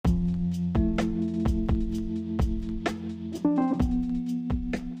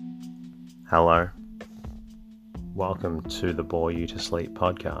Hello. Welcome to the Bore You to Sleep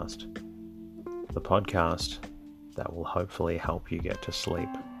podcast. The podcast that will hopefully help you get to sleep.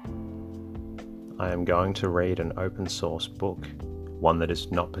 I am going to read an open source book, one that is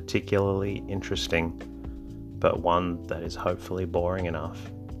not particularly interesting, but one that is hopefully boring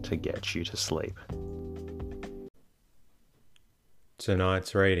enough to get you to sleep.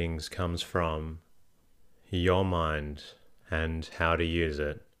 Tonight's readings comes from Your Mind and How to Use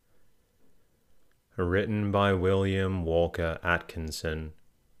It. Written by William Walker Atkinson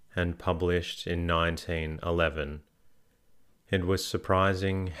and published in 1911. It was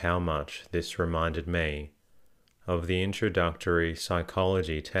surprising how much this reminded me of the introductory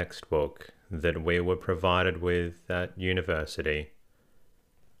psychology textbook that we were provided with at university.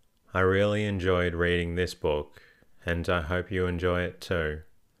 I really enjoyed reading this book, and I hope you enjoy it too.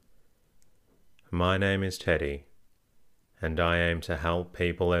 My name is Teddy, and I aim to help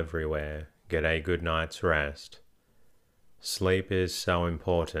people everywhere get a good night's rest. Sleep is so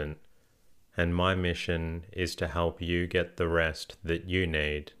important, and my mission is to help you get the rest that you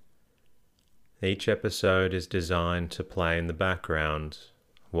need. Each episode is designed to play in the background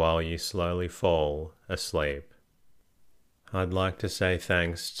while you slowly fall asleep. I'd like to say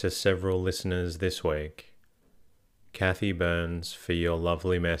thanks to several listeners this week. Kathy Burns for your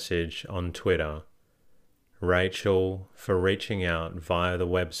lovely message on Twitter, Rachel for reaching out via the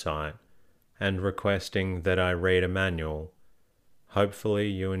website and requesting that I read a manual. Hopefully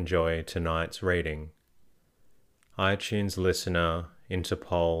you enjoy tonight's reading. iTunes listener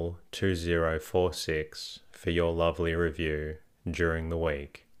Interpol 2046 for your lovely review during the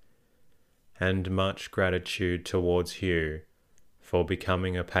week. And much gratitude towards Hugh for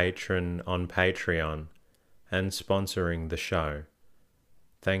becoming a patron on Patreon and sponsoring the show.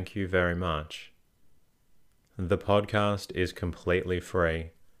 Thank you very much. The podcast is completely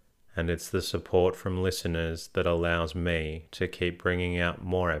free, and it's the support from listeners that allows me to keep bringing out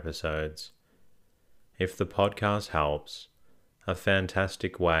more episodes. If the podcast helps, a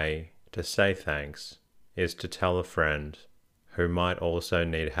fantastic way to say thanks is to tell a friend who might also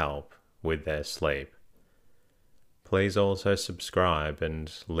need help with their sleep. Please also subscribe and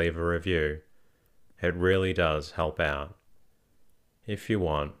leave a review. It really does help out. If you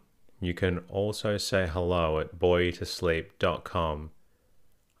want, you can also say hello at boreyoutosleep.com.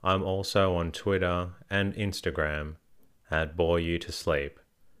 I'm also on Twitter and Instagram at boreyoutosleep.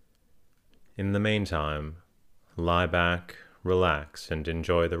 In the meantime, lie back, relax, and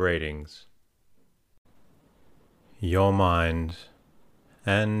enjoy the readings. Your Mind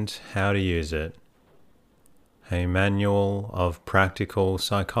and How to Use It. A Manual of Practical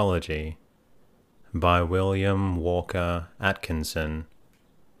Psychology by William Walker Atkinson.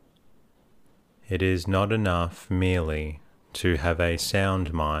 It is not enough merely to have a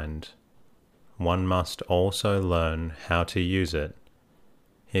sound mind. One must also learn how to use it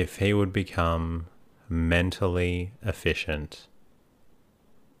if he would become mentally efficient.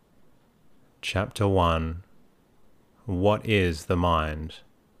 Chapter 1. What is the mind?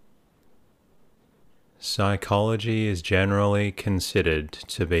 Psychology is generally considered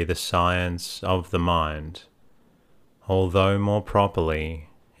to be the science of the mind, although more properly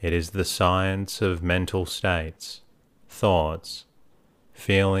it is the science of mental states, thoughts,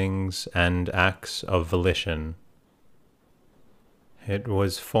 feelings, and acts of volition. It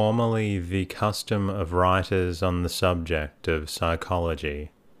was formerly the custom of writers on the subject of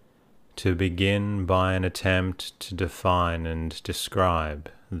psychology to begin by an attempt to define and describe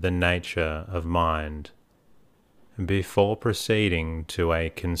the nature of mind, before proceeding to a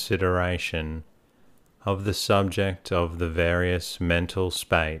consideration of the subject of the various mental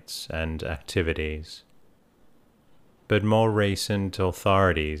states and activities. But more recent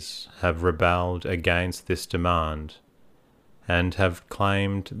authorities have rebelled against this demand, and have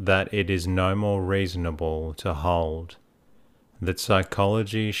claimed that it is no more reasonable to hold that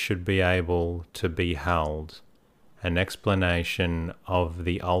psychology should be able to be held an explanation of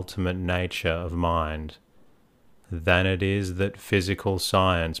the ultimate nature of mind than it is that physical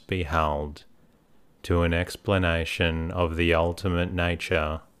science be held to an explanation of the ultimate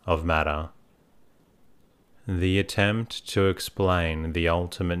nature of matter. The attempt to explain the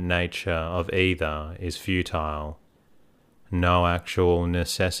ultimate nature of either is futile. No actual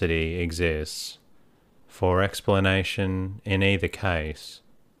necessity exists for explanation in either case.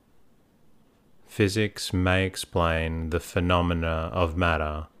 Physics may explain the phenomena of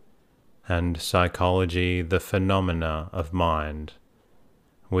matter, and psychology the phenomena of mind,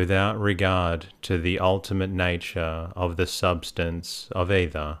 without regard to the ultimate nature of the substance of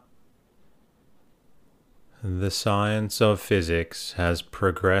either. The science of physics has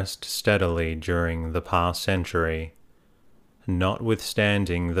progressed steadily during the past century,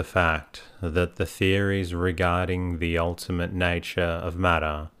 notwithstanding the fact that the theories regarding the ultimate nature of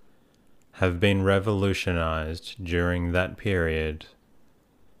matter have been revolutionized during that period.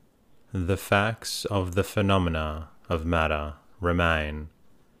 The facts of the phenomena of matter remain,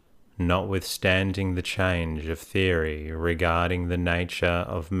 notwithstanding the change of theory regarding the nature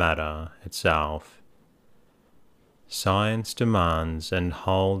of matter itself. Science demands and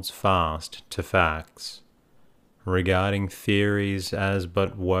holds fast to facts, regarding theories as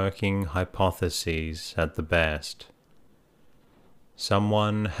but working hypotheses at the best.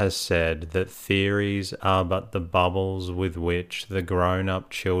 Someone has said that theories are but the bubbles with which the grown-up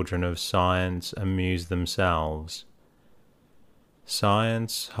children of science amuse themselves.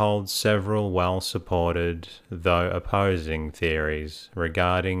 Science holds several well-supported, though opposing, theories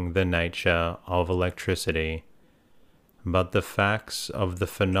regarding the nature of electricity, but the facts of the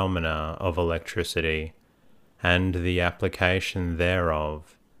phenomena of electricity and the application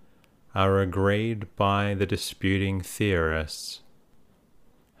thereof are agreed by the disputing theorists.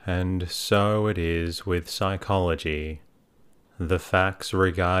 And so it is with psychology. The facts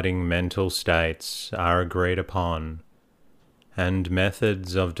regarding mental states are agreed upon, and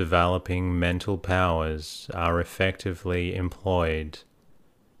methods of developing mental powers are effectively employed,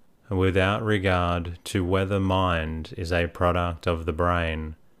 without regard to whether mind is a product of the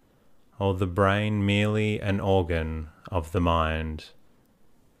brain, or the brain merely an organ of the mind.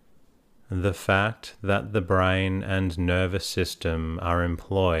 The fact that the brain and nervous system are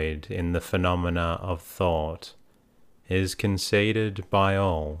employed in the phenomena of thought is conceded by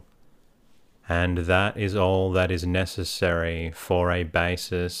all, and that is all that is necessary for a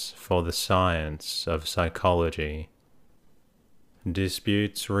basis for the science of psychology.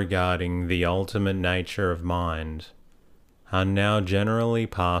 Disputes regarding the ultimate nature of mind are now generally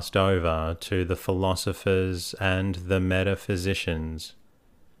passed over to the philosophers and the metaphysicians,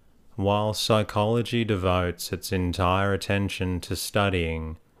 while psychology devotes its entire attention to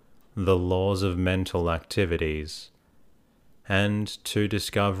studying the laws of mental activities and to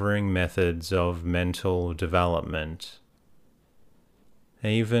discovering methods of mental development.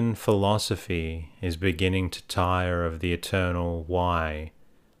 Even philosophy is beginning to tire of the eternal why,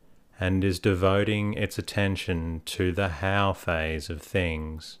 and is devoting its attention to the how phase of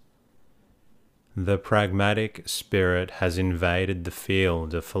things. The pragmatic spirit has invaded the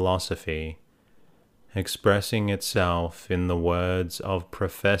field of philosophy, expressing itself in the words of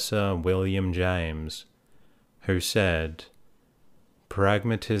Professor William James, who said,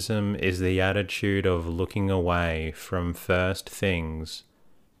 "Pragmatism is the attitude of looking away from first things,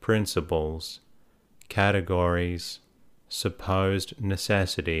 principles, categories, supposed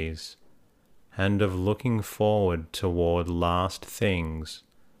necessities, and of looking forward toward last things,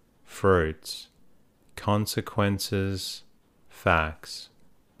 fruits, consequences, facts."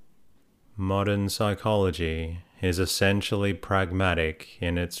 Modern psychology is essentially pragmatic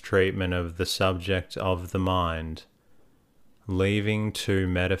in its treatment of the subject of the mind, leaving to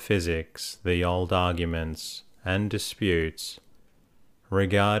metaphysics the old arguments and disputes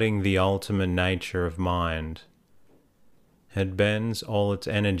regarding the ultimate nature of mind. It bends all its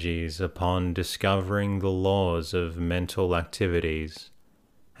energies upon discovering the laws of mental activities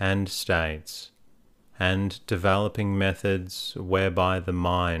and states, and developing methods whereby the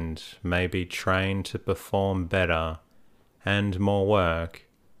mind may be trained to perform better and more work,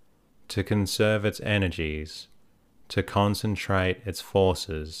 to conserve its energies, to concentrate its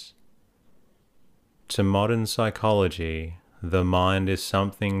forces. To modern psychology, the mind is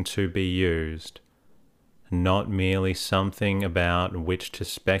something to be used, not merely something about which to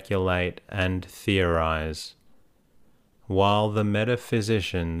speculate and theorize. While the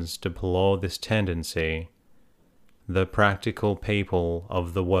metaphysicians deplore this tendency, the practical people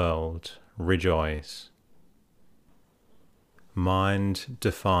of the world rejoice. Mind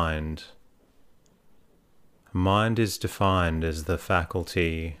defined. Mind is defined as the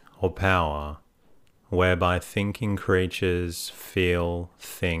faculty or power whereby thinking creatures feel,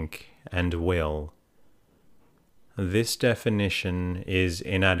 think, and will. This definition is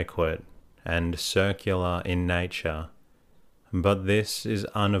inadequate and circular in nature, but this is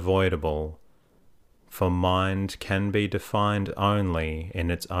unavoidable, for mind can be defined only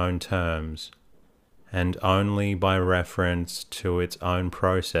in its own terms, and only by reference to its own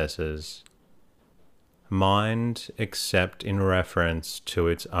processes. Mind, except in reference to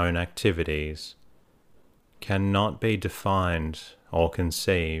its own activities, cannot be defined or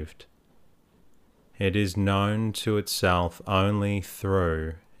conceived. It is known to itself only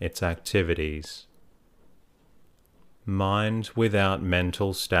through its activities. Mind without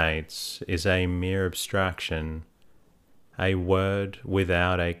mental states is a mere abstraction, a word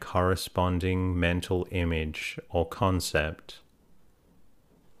without a corresponding mental image or concept.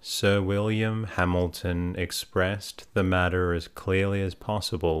 Sir William Hamilton expressed the matter as clearly as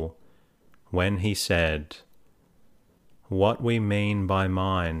possible when he said, "What we mean by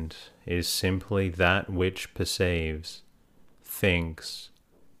mind is simply that which perceives, thinks,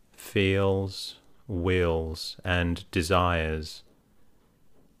 feels, wills, and desires.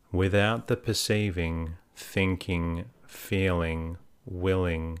 Without the perceiving, thinking, feeling,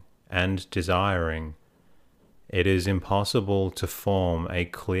 willing, and desiring, it is impossible to form a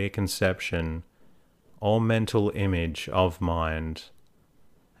clear conception or mental image of mind.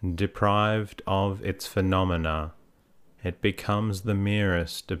 Deprived of its phenomena, it becomes the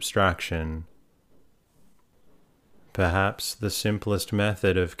merest abstraction." Perhaps the simplest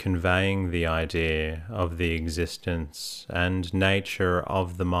method of conveying the idea of the existence and nature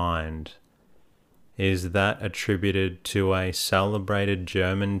of the mind is that attributed to a celebrated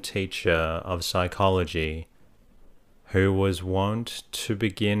German teacher of psychology, who was wont to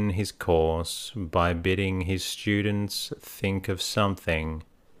begin his course by bidding his students think of something,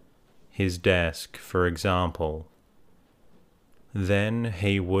 his desk, for example. Then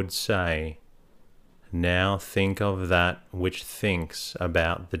he would say, "Now think of that which thinks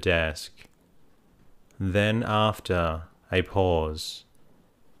about the desk." Then, after a pause,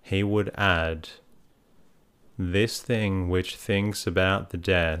 he would add, "This thing which thinks about the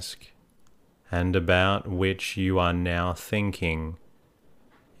desk, and about which you are now thinking,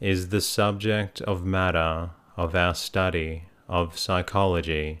 is the subject of matter of our study of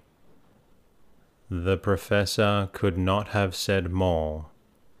psychology." The professor could not have said more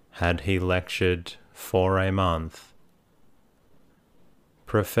had he lectured for a month.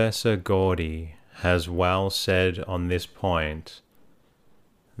 Professor Gordy has well said on this point,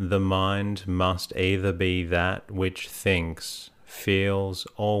 "The mind must either be that which thinks, feels,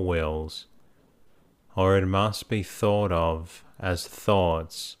 or wills, or it must be thought of as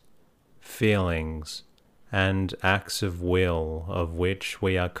thoughts, feelings, and acts of will of which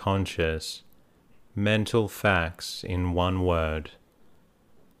we are conscious, mental facts in one word."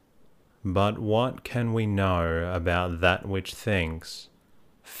 But what can we know about that which thinks,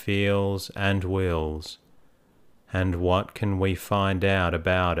 feels, and wills, and what can we find out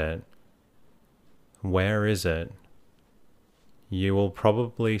about it? Where is it? You will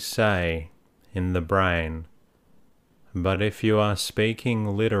probably say, in the brain, but if you are speaking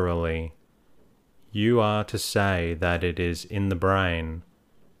literally, you are to say that it is in the brain,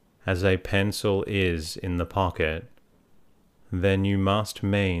 as a pencil is in the pocket. Then you must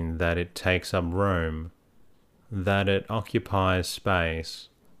mean that it takes up room, that it occupies space,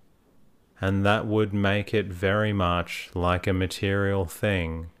 and that would make it very much like a material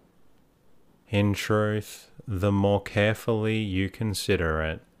thing. In truth, the more carefully you consider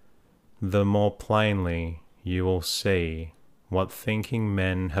it, the more plainly you will see what thinking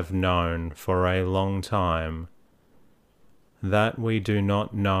men have known for a long time, that we do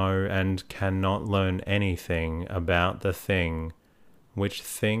not know and cannot learn anything about the thing which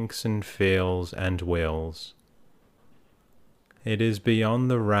thinks and feels and wills. It is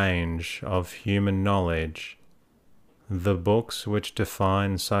beyond the range of human knowledge. The books which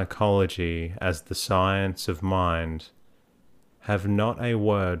define psychology as the science of mind have not a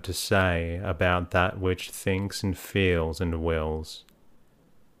word to say about that which thinks and feels and wills.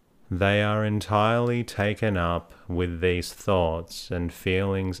 They are entirely taken up with these thoughts and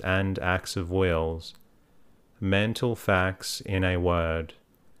feelings and acts of wills, mental facts in a word,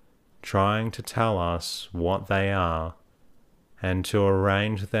 trying to tell us what they are, and to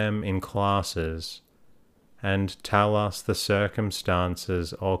arrange them in classes, and tell us the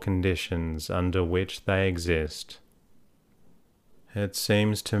circumstances or conditions under which they exist. It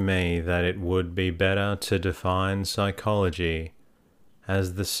seems to me that it would be better to define psychology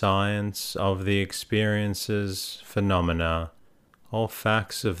as the science of the experiences, phenomena, or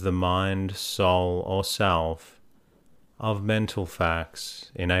facts of the mind, soul, or self, of mental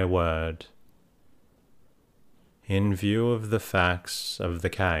facts, in a word. In view of the facts of the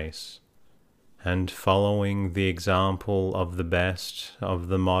case, and following the example of the best of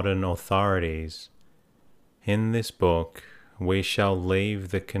the modern authorities, in this book we shall leave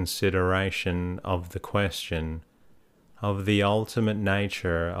the consideration of the question of the ultimate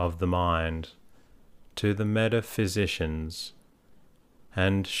nature of the mind to the metaphysicians,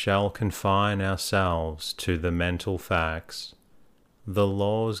 and shall confine ourselves to the mental facts, the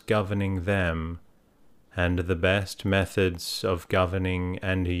laws governing them, and the best methods of governing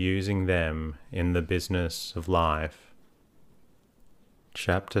and using them in the business of life.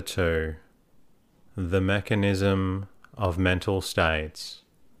 Chapter 2. The Mechanism of Mental States.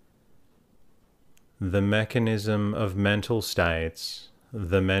 The mechanism of mental states,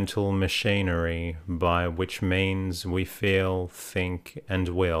 the mental machinery by which means we feel, think, and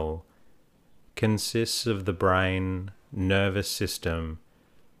will, consists of the brain, nervous system,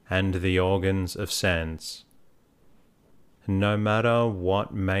 and the organs of sense. No matter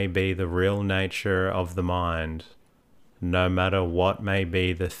what may be the real nature of the mind, no matter what may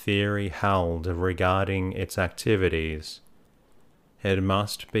be the theory held regarding its activities, it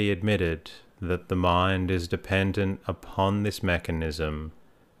must be admitted that the mind is dependent upon this mechanism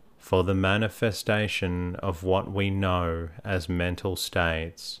for the manifestation of what we know as mental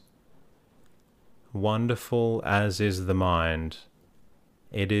states. Wonderful as is the mind,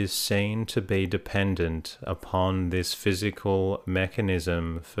 it is seen to be dependent upon this physical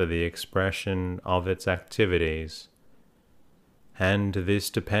mechanism for the expression of its activities. And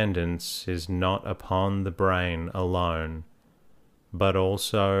this dependence is not upon the brain alone, but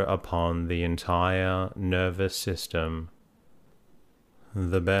also upon the entire nervous system.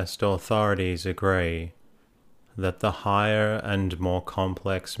 The best authorities agree that the higher and more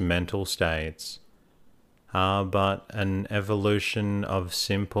complex mental states are but an evolution of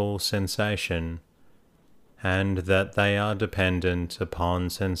simple sensation, and that they are dependent upon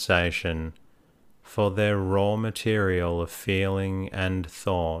sensation for their raw material of feeling and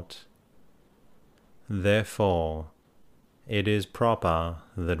thought. Therefore, it is proper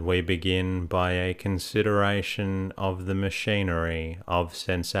that we begin by a consideration of the machinery of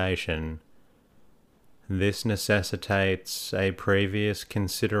sensation. This necessitates a previous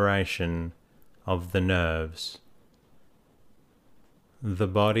consideration of the nerves. The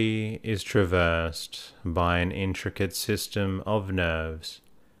body is traversed by an intricate system of nerves,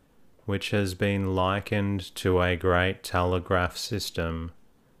 which has been likened to a great telegraph system.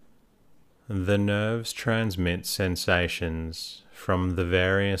 The nerves transmit sensations from the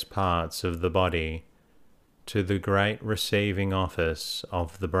various parts of the body to the great receiving office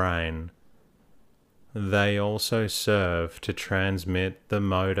of the brain. They also serve to transmit the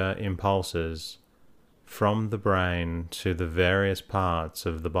motor impulses from the brain to the various parts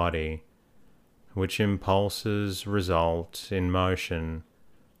of the body, which impulses result in motion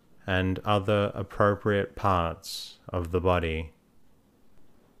and other appropriate parts of the body.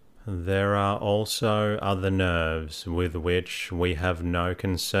 There are also other nerves with which we have no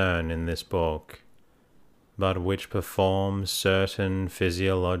concern in this book, but which perform certain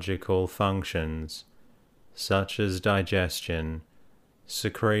physiological functions, such as digestion,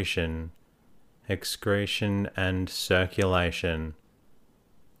 secretion, excretion, and circulation.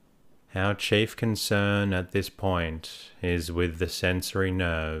 Our chief concern at this point is with the sensory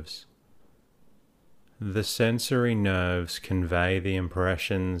nerves. The sensory nerves convey the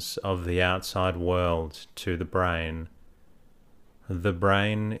impressions of the outside world to the brain. The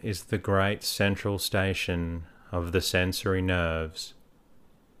brain is the great central station of the sensory nerves,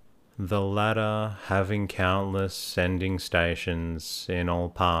 the latter having countless sending stations in all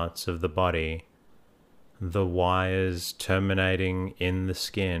parts of the body, the wires terminating in the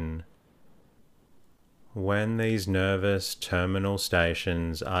skin. When these nervous terminal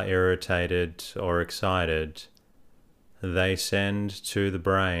stations are irritated or excited, they send to the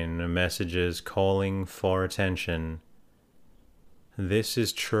brain messages calling for attention. This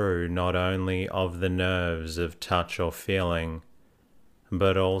is true not only of the nerves of touch or feeling,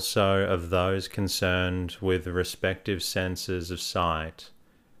 but also of those concerned with respective senses of sight,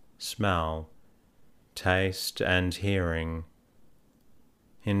 smell, taste, and hearing.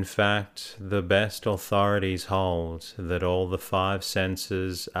 In fact, the best authorities hold that all the five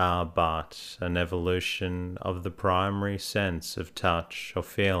senses are but an evolution of the primary sense of touch or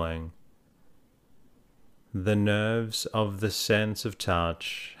feeling. The nerves of the sense of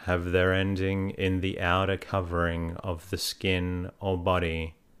touch have their ending in the outer covering of the skin or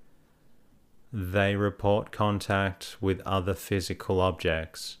body. They report contact with other physical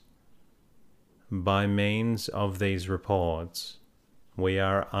objects. By means of these reports, we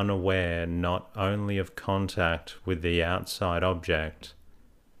are unaware not only of contact with the outside object,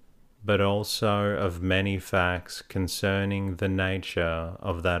 but also of many facts concerning the nature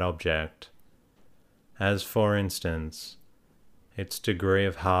of that object, as for instance, its degree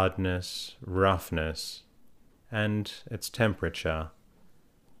of hardness, roughness, and its temperature.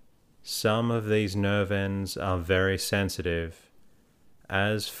 Some of these nerve ends are very sensitive,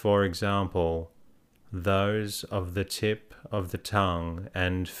 as for example, those of the tip of the tongue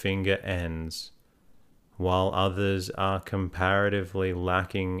and finger ends, while others are comparatively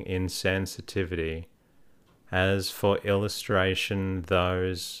lacking in sensitivity, as for illustration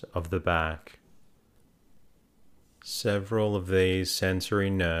those of the back. Several of these sensory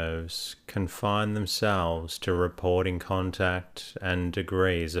nerves confine themselves to reporting contact and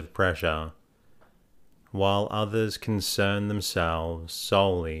degrees of pressure, while others concern themselves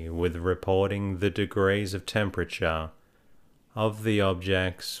solely with reporting the degrees of temperature of the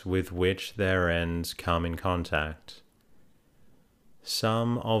objects with which their ends come in contact.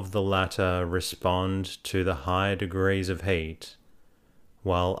 Some of the latter respond to the higher degrees of heat,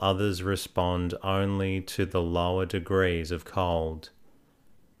 while others respond only to the lower degrees of cold.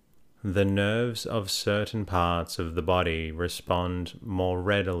 The nerves of certain parts of the body respond more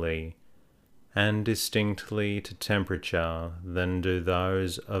readily and distinctly to temperature than do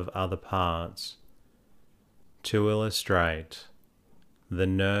those of other parts. To illustrate, the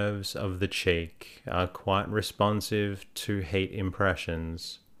nerves of the cheek are quite responsive to heat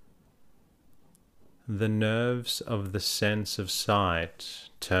impressions. The nerves of the sense of sight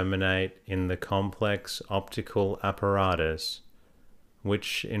terminate in the complex optical apparatus,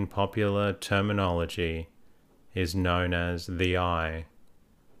 which in popular terminology is known as the eye.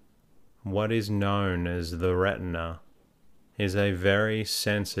 What is known as the retina is a very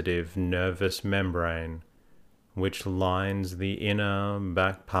sensitive nervous membrane which lines the inner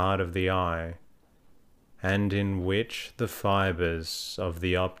back part of the eye, and in which the fibers of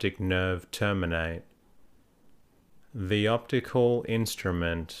the optic nerve terminate. The optical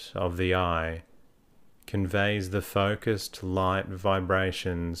instrument of the eye conveys the focused light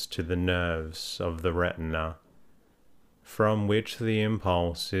vibrations to the nerves of the retina, from which the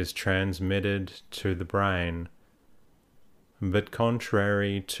impulse is transmitted to the brain. But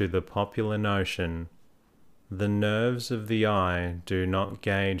contrary to the popular notion, the nerves of the eye do not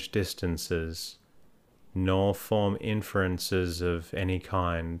gauge distances, nor form inferences of any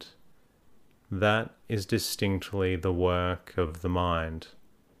kind. That is distinctly the work of the mind.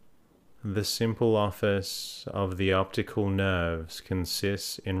 The simple office of the optical nerves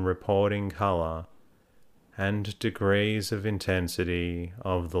consists in reporting color and degrees of intensity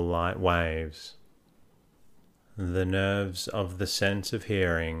of the light waves. The nerves of the sense of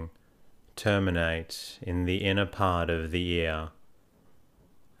hearing terminate in the inner part of the ear.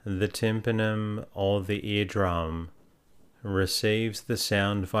 The tympanum or the eardrum receives the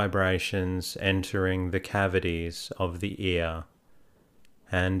sound vibrations entering the cavities of the ear,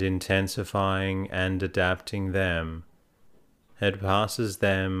 and intensifying and adapting them, it passes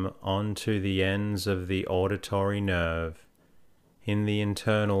them on to the ends of the auditory nerve in the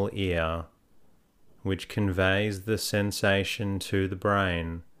internal ear, which conveys the sensation to the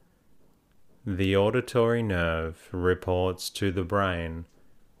brain. The auditory nerve reports to the brain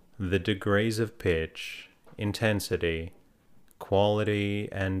the degrees of pitch, intensity, quality,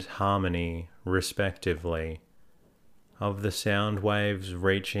 and harmony, respectively, of the sound waves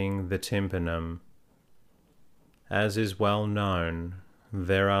reaching the tympanum. As is well known,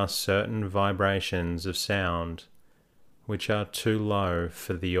 there are certain vibrations of sound which are too low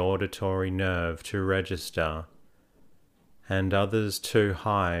for the auditory nerve to register, and others too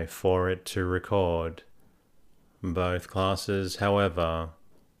high for it to record. Both classes, however,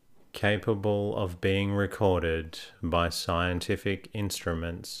 capable of being recorded by scientific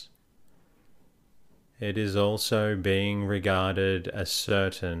instruments. It is also being regarded as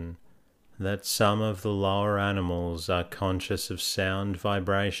certain that some of the lower animals are conscious of sound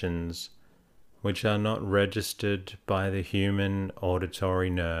vibrations which are not registered by the human auditory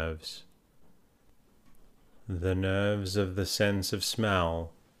nerves. The nerves of the sense of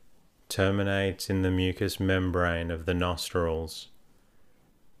smell terminate in the mucous membrane of the nostrils.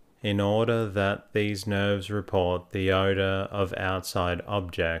 In order that these nerves report the odor of outside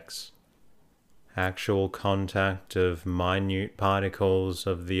objects, actual contact of minute particles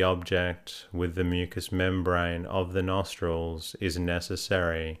of the object with the mucous membrane of the nostrils is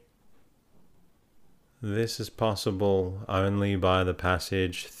necessary. This is possible only by the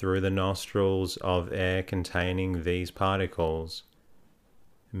passage through the nostrils of air containing these particles.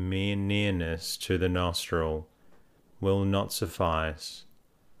 Mere nearness to the nostril will not suffice.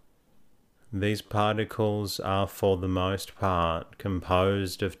 These particles are for the most part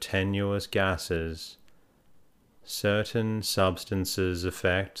composed of tenuous gases. Certain substances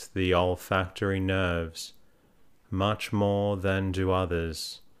affect the olfactory nerves much more than do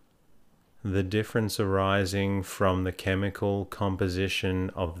others, the difference arising from the chemical composition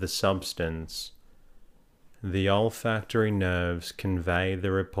of the substance. The olfactory nerves convey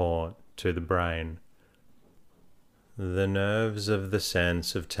the report to the brain. The nerves of the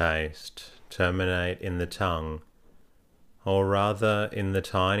sense of taste terminate in the tongue, or rather in the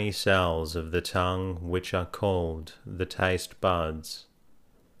tiny cells of the tongue which are called the taste buds.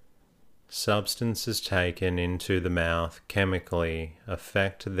 Substances taken into the mouth chemically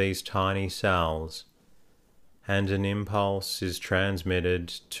affect these tiny cells, and an impulse is transmitted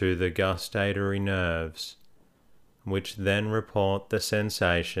to the gustatory nerves, which then report the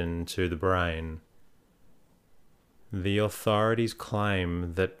sensation to the brain. The authorities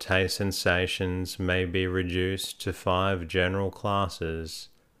claim that taste sensations may be reduced to 5 general classes: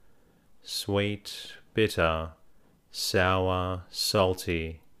 sweet, bitter, sour,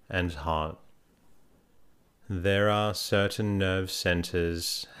 salty, and hot. There are certain nerve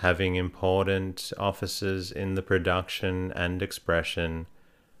centers having important offices in the production and expression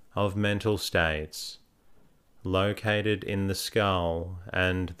of mental states, located in the skull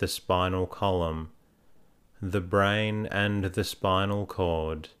and the spinal column, the brain and the spinal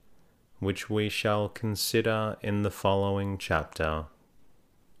cord, which we shall consider in the following chapter.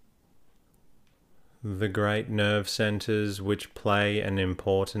 The great nerve centers which play an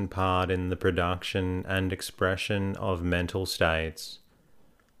important part in the production and expression of mental states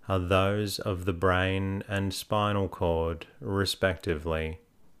are those of the brain and spinal cord, respectively.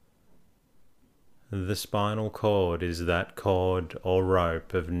 The spinal cord is that cord or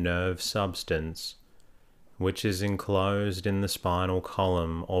rope of nerve substance which is enclosed in the spinal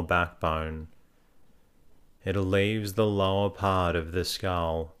column or backbone. It leaves the lower part of the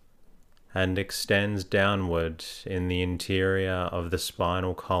skull and extends downward in the interior of the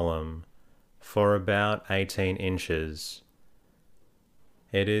spinal column for about 18 inches.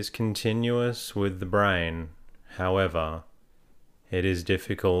 It is continuous with the brain. However, it is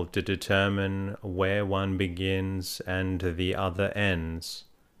difficult to determine where one begins and the other ends.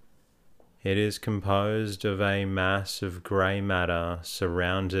 It is composed of a mass of grey matter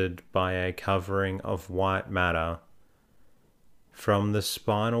surrounded by a covering of white matter. From the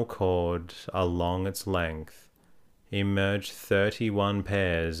spinal cord along its length emerge 31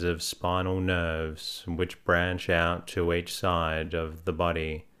 pairs of spinal nerves which branch out to each side of the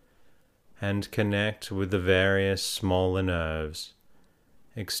body and connect with the various smaller nerves,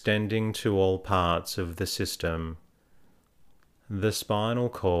 extending to all parts of the system. The spinal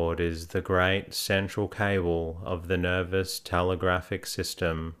cord is the great central cable of the nervous telegraphic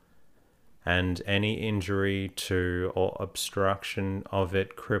system, and any injury to or obstruction of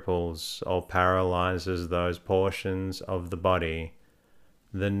it cripples or paralyzes those portions of the body,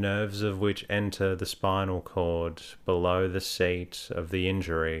 the nerves of which enter the spinal cord below the seat of the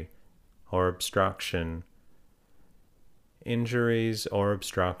injury or obstruction. Injuries or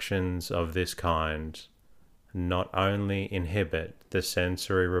obstructions of this kind not only inhibit the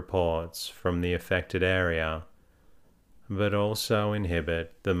sensory reports from the affected area, but also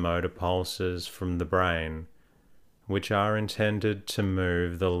inhibit the motor pulses from the brain, which are intended to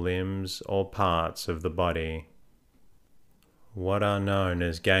move the limbs or parts of the body. What are known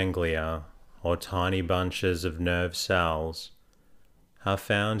as ganglia, or tiny bunches of nerve cells, are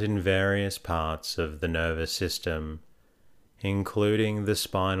found in various parts of the nervous system, including the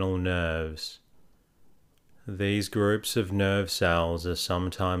spinal nerves. These groups of nerve cells are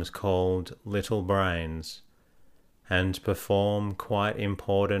sometimes called little brains, and perform quite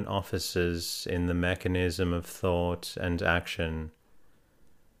important offices in the mechanism of thought and action.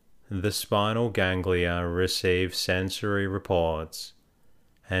 The spinal ganglia receive sensory reports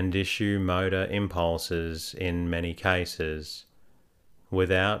and issue motor impulses in many cases,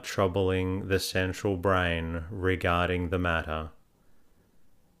 without troubling the central brain regarding the matter.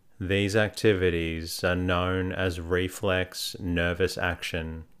 These activities are known as reflex nervous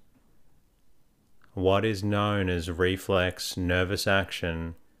action. What is known as reflex nervous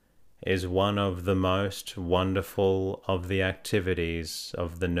action is one of the most wonderful of the activities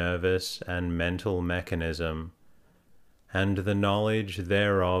of the nervous and mental mechanism, and the knowledge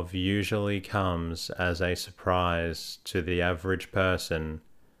thereof usually comes as a surprise to the average person,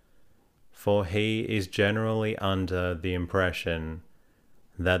 for he is generally under the impression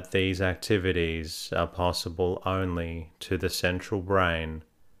that these activities are possible only to the central brain.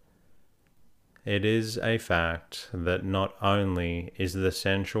 It is a fact that not only is the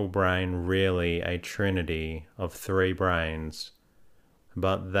central brain really a trinity of 3 brains,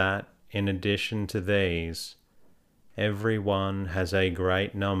 but that, in addition to these, every one has a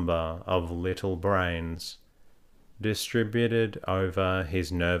great number of little brains, distributed over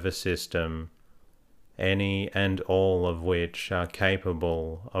his nervous system, any and all of which are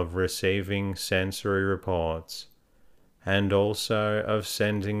capable of receiving sensory reports, and also of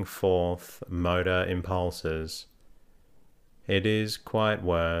sending forth motor impulses. It is quite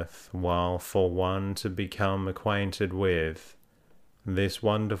worth while for one to become acquainted with this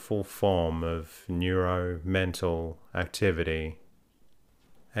wonderful form of neuromental activity.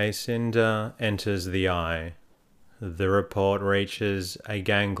 A cinder enters the eye. The report reaches a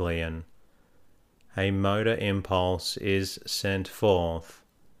ganglion. A motor impulse is sent forth,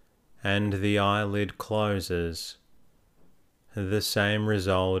 and the eyelid closes. The same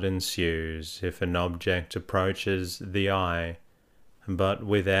result ensues if an object approaches the eye, but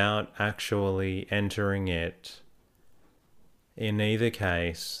without actually entering it. In either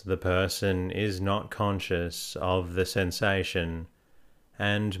case, the person is not conscious of the sensation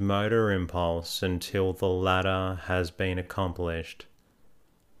and motor impulse until the latter has been accomplished.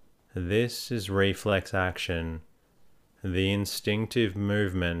 This is reflex action. The instinctive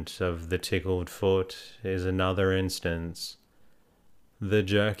movement of the tickled foot is another instance. The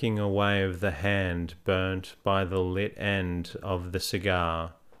jerking away of the hand burnt by the lit end of the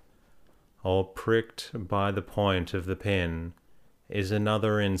cigar, or pricked by the point of the pin, is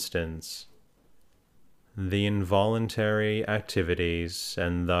another instance. The involuntary activities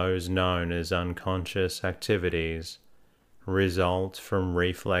and those known as unconscious activities result from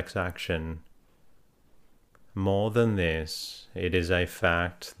reflex action. More than this, it is a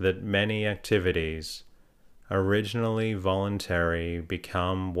fact that many activities, originally voluntary,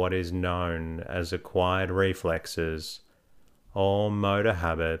 become what is known as acquired reflexes or motor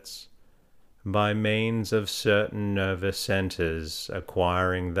habits by means of certain nervous centers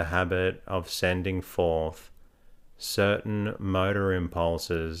acquiring the habit of sending forth certain motor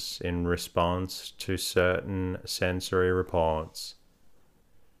impulses in response to certain sensory reports.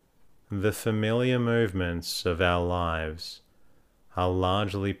 The familiar movements of our lives are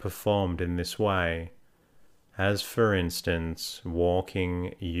largely performed in this way, as for instance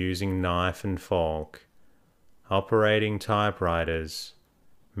walking using knife and fork, operating typewriters,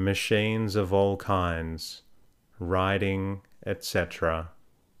 machines of all kinds, writing, etc.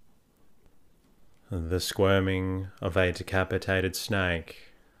 The squirming of a decapitated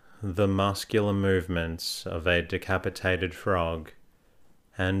snake, the muscular movements of a decapitated frog,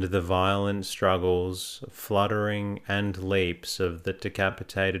 and the violent struggles, fluttering, and leaps of the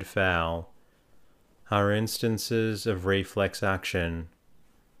decapitated fowl are instances of reflex action.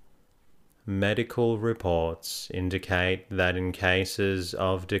 Medical reports indicate that in cases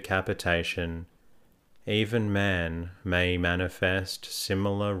of decapitation, even man may manifest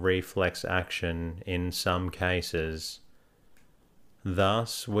similar reflex action in some cases.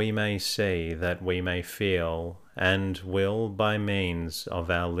 Thus we may see that we may feel and will by means of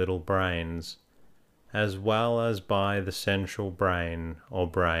our little brains, as well as by the central brain or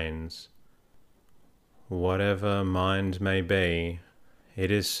brains. Whatever mind may be, it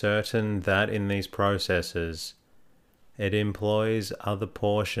is certain that in these processes it employs other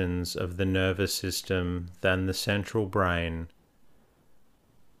portions of the nervous system than the central brain.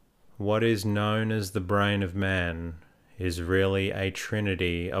 What is known as the brain of man is really a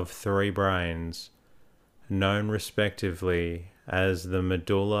trinity of three brains, known respectively as the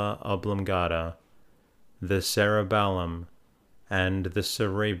medulla oblongata, the cerebellum, and the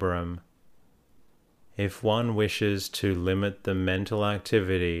cerebrum. If one wishes to limit the mental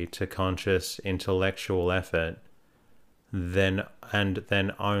activity to conscious intellectual effort, then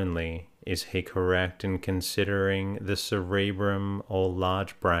only is he correct in considering the cerebrum or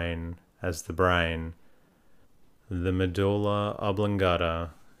large brain as the brain. The medulla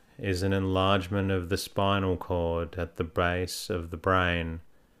oblongata is an enlargement of the spinal cord at the base of the brain.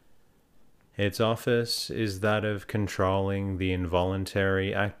 Its office is that of controlling the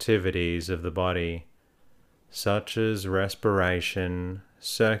involuntary activities of the body, such as respiration,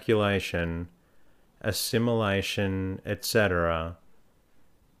 circulation, assimilation, etc.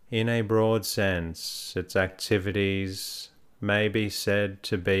 In a broad sense, its activities may be said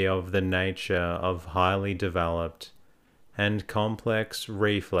to be of the nature of highly developed and complex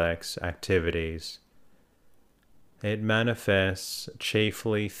reflex activities. It manifests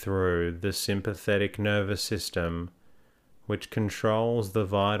chiefly through the sympathetic nervous system, which controls the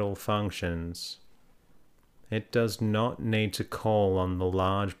vital functions. It does not need to call on the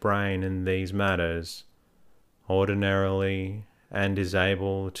large brain in these matters, ordinarily, and is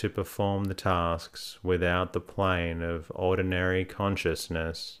able to perform the tasks without the plane of ordinary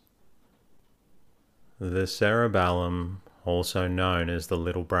consciousness. The cerebellum, also known as the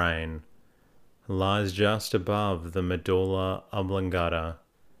little brain, lies just above the medulla oblongata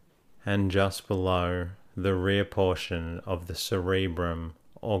and just below the rear portion of the cerebrum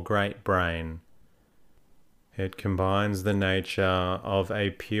or great brain. It combines the nature of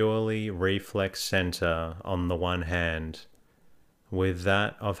a purely reflex center on the one hand, with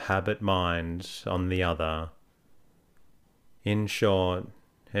that of habit mind on the other. In short,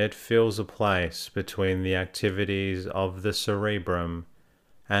 it fills a place between the activities of the cerebrum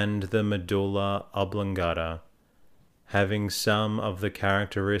and the medulla oblongata, having some of the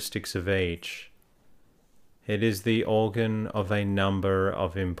characteristics of each. It is the organ of a number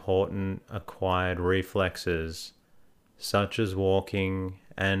of important acquired reflexes, such as walking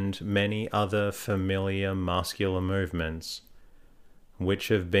and many other familiar muscular movements, which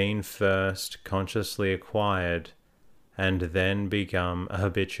have been first consciously acquired and then become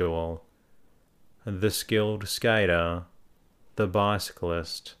habitual. The skilled skater, the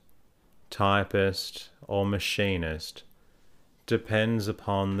bicyclist, typist, or machinist depends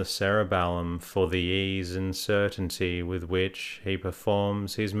upon the cerebellum for the ease and certainty with which he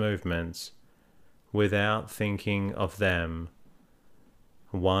performs his movements without thinking of them.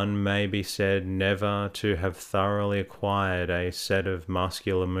 One may be said never to have thoroughly acquired a set of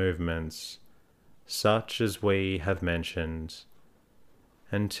muscular movements, such as we have mentioned,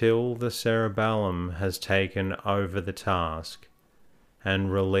 until the cerebellum has taken over the task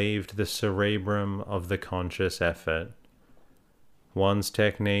and relieved the cerebrum of the conscious effort. One's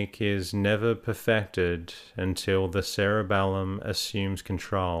technique is never perfected until the cerebellum assumes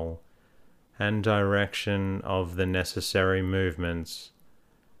control and direction of the necessary movements,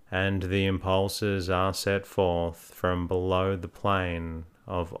 and the impulses are set forth from below the plane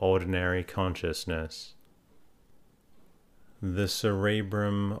of ordinary consciousness. The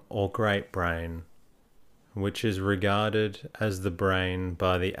cerebrum or great brain, which is regarded as the brain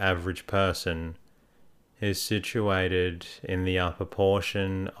by the average person, is situated in the upper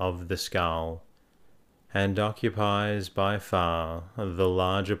portion of the skull and occupies by far the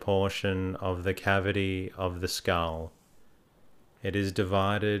larger portion of the cavity of the skull. It is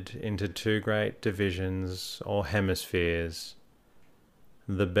divided into two great divisions or hemispheres.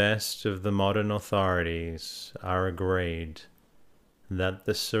 The best of the modern authorities are agreed that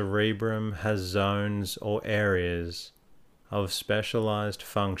the cerebrum has zones or areas of specialized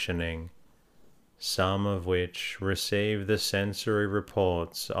functioning, some of which receive the sensory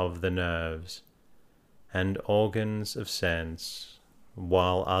reports of the nerves and organs of sense,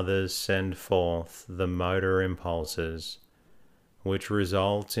 while others send forth the motor impulses, which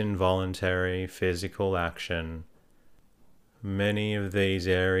result in voluntary physical action. Many of these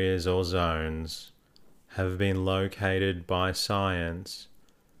areas or zones have been located by science,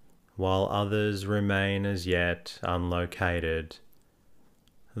 while others remain as yet unlocated.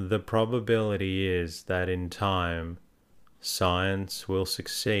 The probability is that in time, science will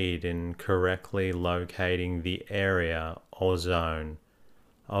succeed in correctly locating the area or zone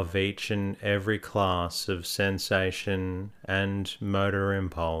of each and every class of sensation and motor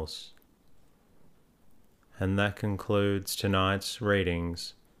impulse. And that concludes tonight's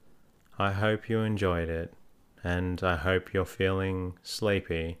readings. I hope you enjoyed it, and I hope you're feeling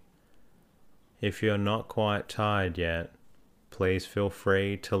sleepy. If you're not quite tired yet, please feel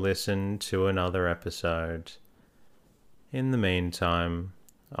free to listen to another episode. In the meantime,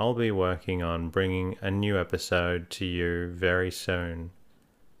 I'll be working on bringing a new episode to you very soon.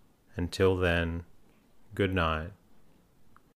 Until then, good night.